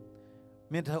bien.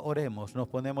 Mientras oremos, nos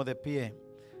ponemos de pie.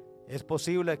 Es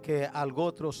posible que algo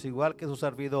otros, igual que su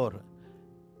servidor,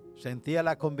 sentía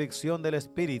la convicción del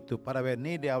Espíritu para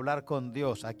venir y hablar con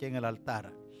Dios aquí en el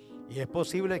altar. Y es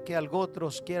posible que algo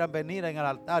otros quieran venir en el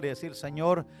altar y decir,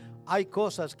 Señor, hay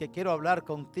cosas que quiero hablar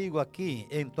contigo aquí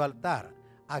en tu altar,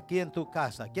 aquí en tu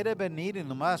casa. ¿Quieres venir y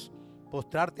nomás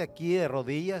postrarte aquí de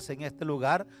rodillas en este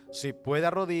lugar? Si puede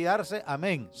arrodillarse,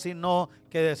 amén. Si no,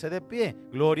 quédese de pie.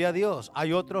 Gloria a Dios.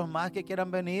 Hay otros más que quieran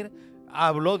venir.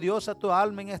 ¿Habló Dios a tu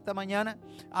alma en esta mañana?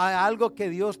 ¿Hay algo que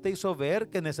Dios te hizo ver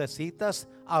que necesitas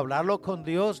hablarlo con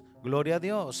Dios? Gloria a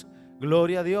Dios,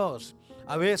 gloria a Dios.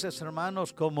 A veces,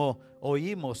 hermanos, como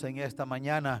oímos en esta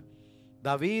mañana,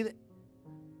 David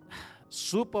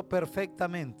supo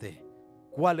perfectamente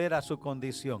cuál era su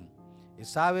condición. Y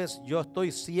sabes, yo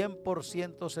estoy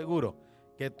 100% seguro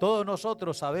que todos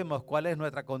nosotros sabemos cuál es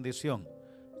nuestra condición.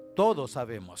 Todos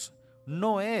sabemos.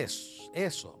 No es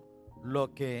eso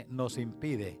lo que nos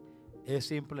impide, es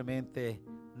simplemente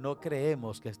no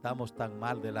creemos que estamos tan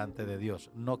mal delante de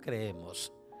Dios. No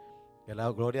creemos. Que la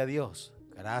gloria a Dios.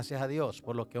 Gracias a Dios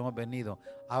por lo que hemos venido.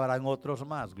 Habrán otros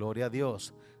más, gloria a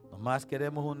Dios. Nomás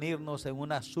queremos unirnos en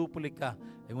una súplica,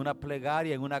 en una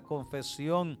plegaria, en una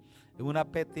confesión, en una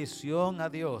petición a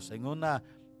Dios, en un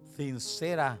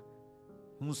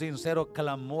sincero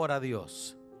clamor a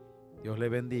Dios. Dios le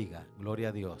bendiga, gloria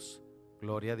a Dios,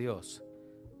 gloria a Dios.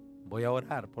 Voy a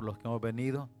orar por los que hemos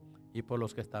venido y por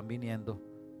los que están viniendo.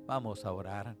 Vamos a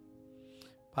orar.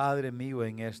 Padre mío,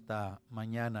 en esta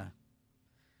mañana,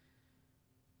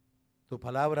 tu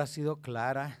palabra ha sido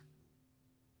clara,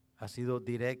 ha sido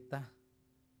directa,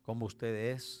 como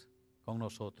usted es con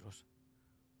nosotros.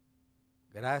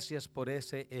 Gracias por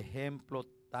ese ejemplo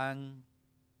tan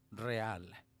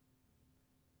real,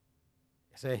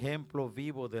 ese ejemplo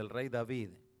vivo del rey David,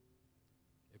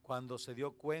 que cuando se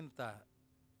dio cuenta,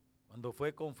 cuando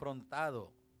fue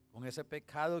confrontado con ese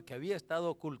pecado que había estado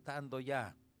ocultando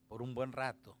ya por un buen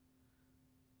rato,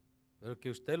 pero que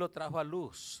usted lo trajo a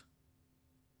luz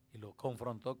y lo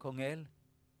confrontó con él,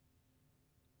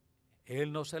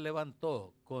 él no se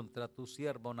levantó contra tu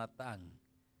siervo Natán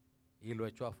y lo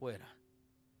echó afuera.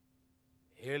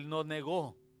 Él no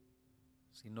negó,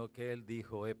 sino que él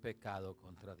dijo, he pecado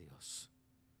contra Dios.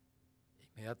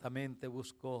 Inmediatamente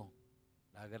buscó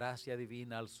la gracia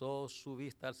divina, alzó su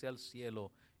vista hacia el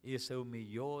cielo y se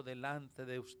humilló delante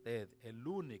de usted, el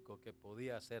único que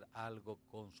podía hacer algo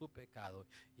con su pecado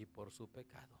y por su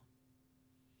pecado.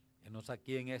 Enos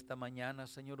aquí en esta mañana,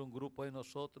 Señor, un grupo de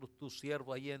nosotros, tu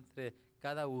siervo ahí entre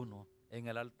cada uno en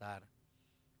el altar,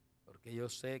 porque yo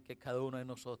sé que cada uno de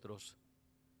nosotros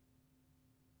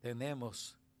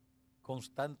tenemos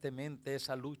constantemente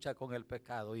esa lucha con el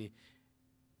pecado y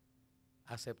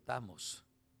aceptamos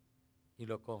y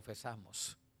lo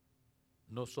confesamos.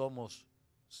 No somos,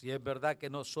 si es verdad que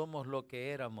no somos lo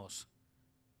que éramos,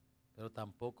 pero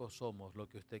tampoco somos lo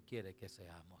que usted quiere que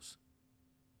seamos.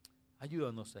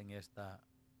 Ayúdanos en esta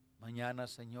mañana,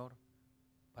 Señor,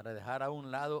 para dejar a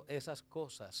un lado esas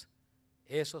cosas,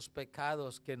 esos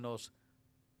pecados que nos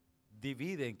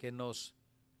dividen, que nos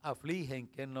afligen,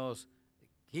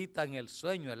 quitan el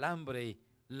sueño, el hambre y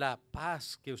la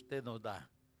paz que usted nos da.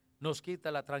 Nos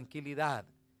quita la tranquilidad.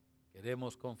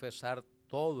 Queremos confesar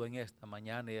todo en esta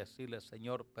mañana y decirle,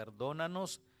 Señor,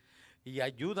 perdónanos y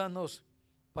ayúdanos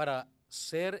para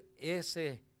ser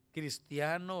ese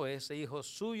cristiano, ese hijo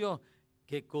suyo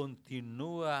que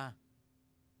continúa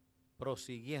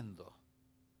prosiguiendo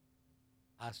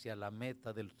hacia la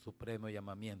meta del supremo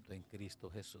llamamiento en Cristo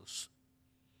Jesús.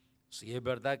 Si es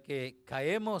verdad que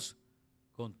caemos,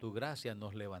 con tu gracia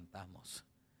nos levantamos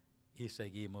y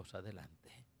seguimos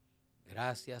adelante.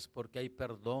 Gracias porque hay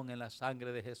perdón en la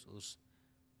sangre de Jesús.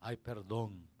 Hay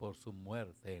perdón por su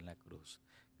muerte en la cruz.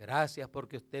 Gracias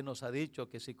porque usted nos ha dicho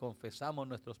que si confesamos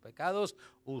nuestros pecados,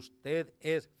 usted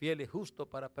es fiel y justo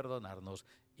para perdonarnos.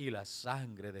 Y la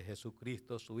sangre de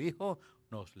Jesucristo, su Hijo,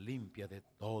 nos limpia de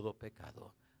todo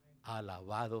pecado.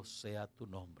 Alabado sea tu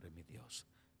nombre, mi Dios.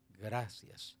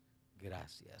 Gracias,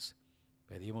 gracias.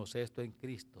 Pedimos esto en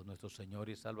Cristo, nuestro Señor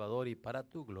y Salvador, y para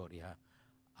tu gloria.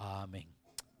 Amén.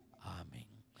 Amén.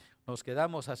 Nos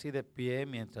quedamos así de pie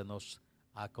mientras nos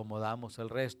acomodamos el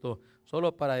resto,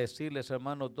 solo para decirles,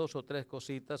 hermanos, 2 o 3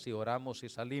 cositas y oramos y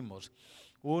salimos.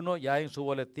 Uno, ya en su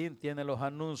boletín tiene los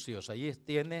anuncios. Allí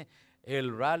tiene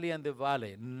el Rally and the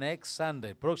Valley, next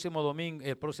Sunday, próximo domingo,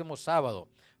 el próximo sábado,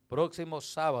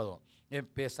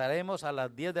 empezaremos a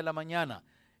las 10 de la mañana.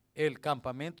 El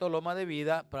campamento Loma de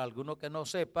Vida, para alguno que no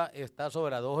sepa, está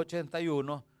sobre la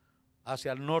 281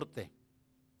 hacia el norte.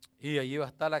 Y allí va a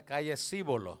estar la calle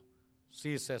Cíbolo.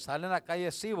 Si se sale en la calle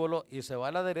Cíbolo y se va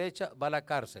a la derecha, va a la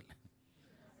cárcel.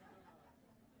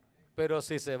 Pero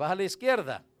si se va a la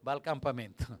izquierda, va al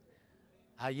campamento.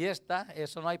 Allí está,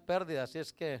 eso no hay pérdida, así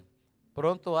es que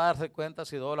pronto va a darse cuenta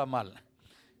si dobla mal.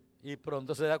 Y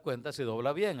pronto se da cuenta si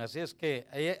dobla bien. Así es que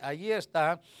allí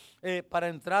está. Para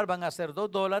entrar van a ser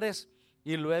 $2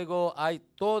 y luego hay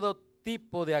todo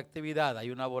tipo de actividad.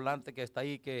 Hay una volante que está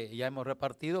ahí que ya hemos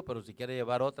repartido, pero si quiere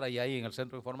llevar otra y ahí en el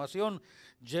centro de información,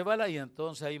 llévala y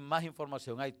entonces hay más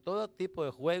información. Hay todo tipo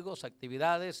de juegos,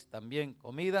 actividades, también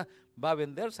comida. Va a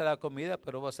venderse la comida,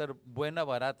 pero va a ser buena,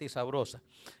 barata y sabrosa.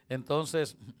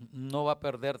 Entonces no va a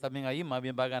perder también ahí, más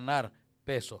bien va a ganar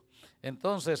peso.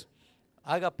 Entonces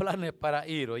haga planes para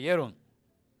ir, ¿oyeron?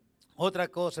 Otra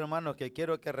cosa, hermanos, que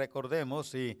quiero que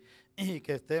recordemos y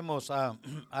que estemos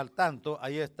al tanto,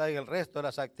 ahí está el resto de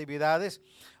las actividades.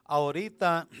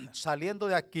 Ahorita, saliendo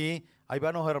de aquí, ahí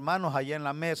van los hermanos allá en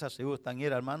la mesa, si gustan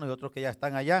ir, hermanos, y otros que ya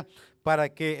están allá, para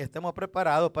que estemos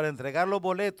preparados para entregar los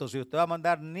boletos. Si usted va a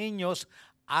mandar niños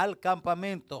al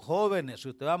campamento, jóvenes, si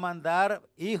usted va a mandar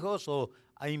hijos o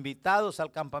a invitados al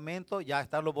campamento, ya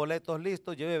están los boletos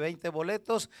listos, lleve 20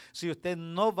 boletos. Si usted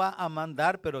no va a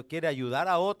mandar, pero quiere ayudar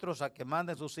a otros a que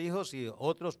manden sus hijos y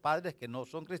otros padres que no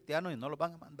son cristianos y no los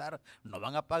van a mandar, no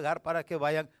van a pagar para que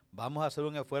vayan, vamos a hacer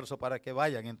un esfuerzo para que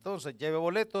vayan. Entonces lleve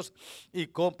boletos y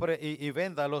compre y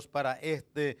véndalos para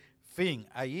este fin.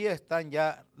 Allí están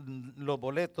ya los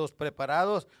boletos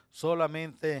preparados,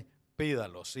 solamente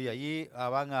pídalos y allí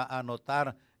van a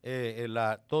anotar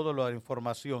toda la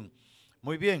información.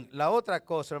 Muy bien, la otra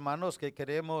cosa, hermanos, que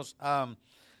queremos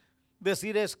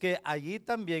decir es que allí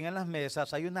también en las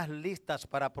mesas hay unas listas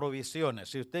para provisiones.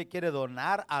 Si usted quiere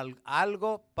donar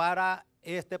algo para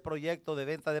este proyecto de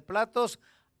venta de platos,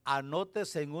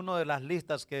 anótese en una de las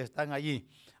listas que están allí.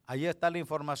 Allí está la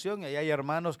información y ahí hay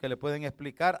hermanos que le pueden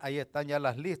explicar. Ahí están ya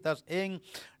las listas en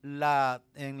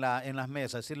las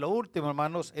mesas. Y lo último,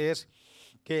 hermanos, es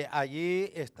que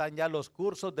allí están ya los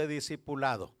cursos de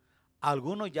discipulado.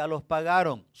 Algunos ya los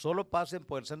pagaron, solo pasen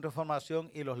por el centro de formación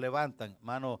y los levantan.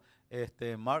 Hermano,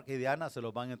 Mark y Diana se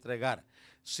los van a entregar.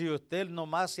 Si usted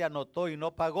nomás se anotó y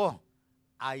no pagó,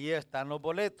 ahí están los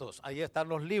boletos, ahí están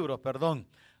los libros, perdón.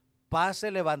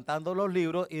 Pase levantando los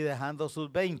libros y dejando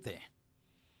sus 20.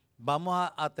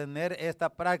 Vamos a tener esta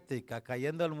práctica,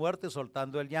 cayendo el muerto y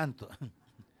soltando el llanto.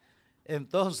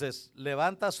 Entonces,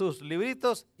 levanta sus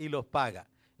libritos y los paga.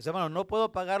 Dice, hermano, no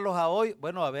puedo pagarlos a hoy,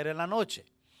 bueno, a ver en la noche.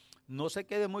 No se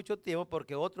quede mucho tiempo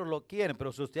porque otros lo quieren,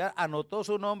 pero si usted anotó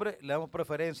su nombre, le damos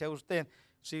preferencia a usted.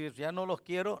 Si ya no los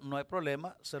quiero, no hay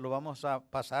problema, se lo vamos a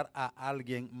pasar a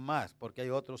alguien más porque hay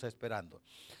otros esperando.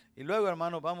 Y luego,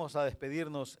 hermanos, vamos a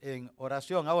despedirnos en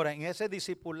oración. Ahora, en ese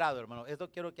discipulado, hermano,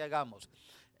 esto quiero que hagamos.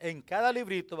 En cada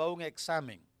librito va un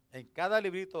examen. En cada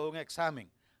librito va un examen.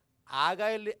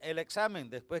 Haga el examen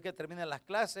después que termine las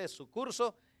clases, su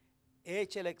curso,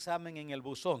 eche el examen en el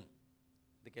buzón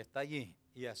de que está allí.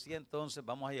 Y así entonces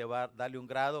vamos a darle un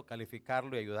grado,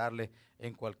 calificarlo y ayudarle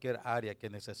en cualquier área que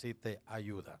necesite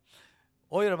ayuda.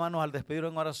 Hoy, hermanos, al despedirlo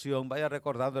en oración, vaya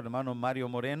recordando al hermano Mario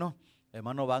Moreno,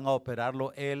 hermano, van a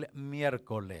operarlo el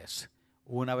miércoles.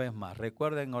 una vez más.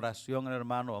 Recuerden oración,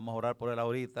 hermano, vamos a orar por él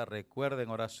ahorita. Recuerden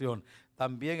oración.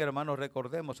 También, hermanos,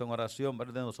 recordemos en oración,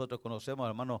 ¿verdad? Nosotros conocemos al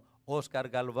hermano Oscar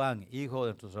Galván, hijo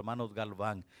de nuestros hermanos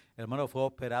Galván. El hermano fue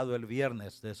operado el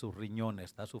viernes de sus riñones,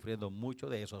 está sufriendo mucho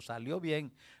de eso. Salió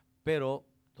bien, pero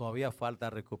todavía falta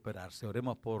recuperarse.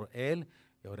 Oremos por él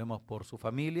y oremos por su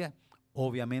familia.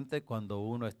 Obviamente, cuando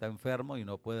uno está enfermo y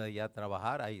no puede ya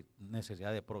trabajar, hay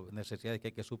necesidades que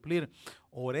hay que suplir.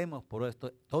 Oremos por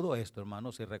esto, todo esto,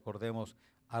 hermanos, y recordemos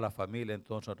a la familia,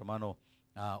 entonces, hermano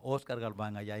Oscar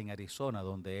Galván, allá en Arizona,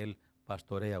 donde él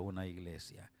pastorea una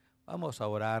iglesia. Vamos a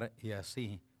orar y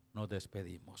así nos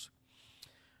despedimos.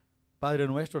 Padre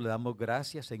nuestro, le damos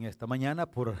gracias en esta mañana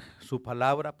por su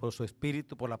palabra, por su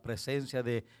espíritu, por la presencia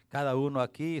de cada uno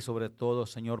aquí y sobre todo,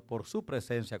 Señor, por su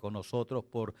presencia con nosotros,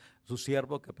 por su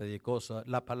siervo que predicó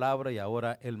la palabra y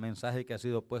ahora el mensaje que ha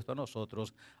sido puesto a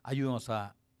nosotros. Ayúdanos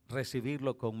a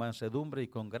recibirlo con mansedumbre y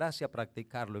con gracia,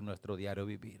 practicarlo en nuestro diario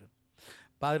vivir.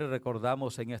 Padre,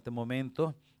 recordamos en este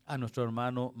momento a nuestro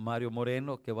hermano Mario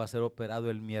Moreno, que va a ser operado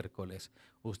el miércoles.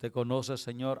 Usted conoce,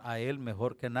 Señor, a él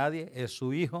mejor que nadie, es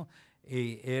su hijo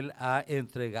y él ha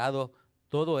entregado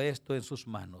todo esto en sus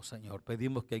manos, Señor.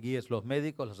 Pedimos que guíes los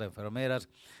médicos, las enfermeras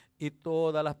y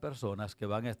todas las personas que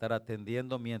van a estar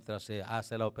atendiendo mientras se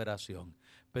hace la operación.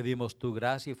 Pedimos tu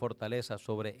gracia y fortaleza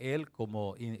sobre él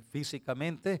como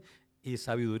físicamente y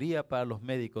sabiduría para los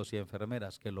médicos y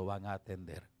enfermeras que lo van a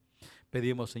atender.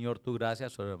 Pedimos, Señor, tu gracia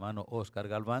sobre el hermano Oscar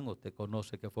Galván. Usted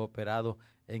conoce que fue operado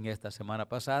en esta semana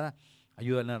pasada.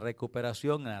 Ayuda en la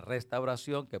recuperación, en la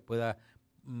restauración, que pueda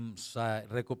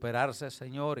recuperarse,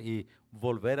 Señor, y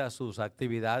volver a sus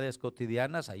actividades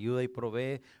cotidianas. Ayuda y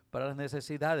provee para las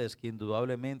necesidades que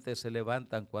indudablemente se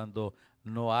levantan cuando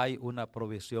no hay una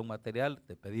provisión material.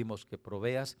 Te pedimos que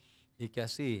proveas y que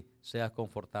así seas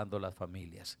confortando las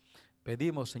familias.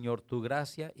 Pedimos, Señor, tu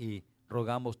gracia y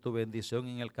rogamos tu bendición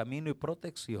en el camino y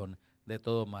protección de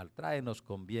todo mal. Tráenos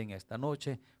con bien esta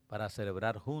noche para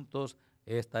celebrar juntos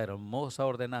esta hermosa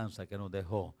ordenanza que nos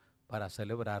dejó para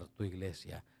celebrar tu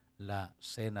iglesia, la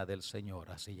cena del Señor,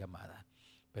 así llamada.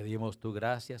 Pedimos tu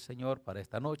gracia, Señor, para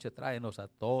esta noche. Tráenos a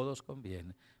todos con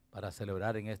bien para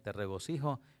celebrar en este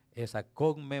regocijo esa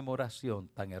conmemoración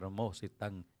tan hermosa y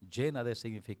tan llena de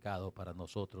significado para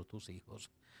nosotros, tus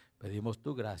hijos. Pedimos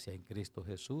tu gracia en Cristo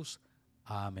Jesús.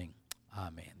 Amén.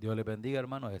 Amén. Dios les bendiga,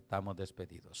 hermanos. Estamos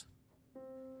despedidos.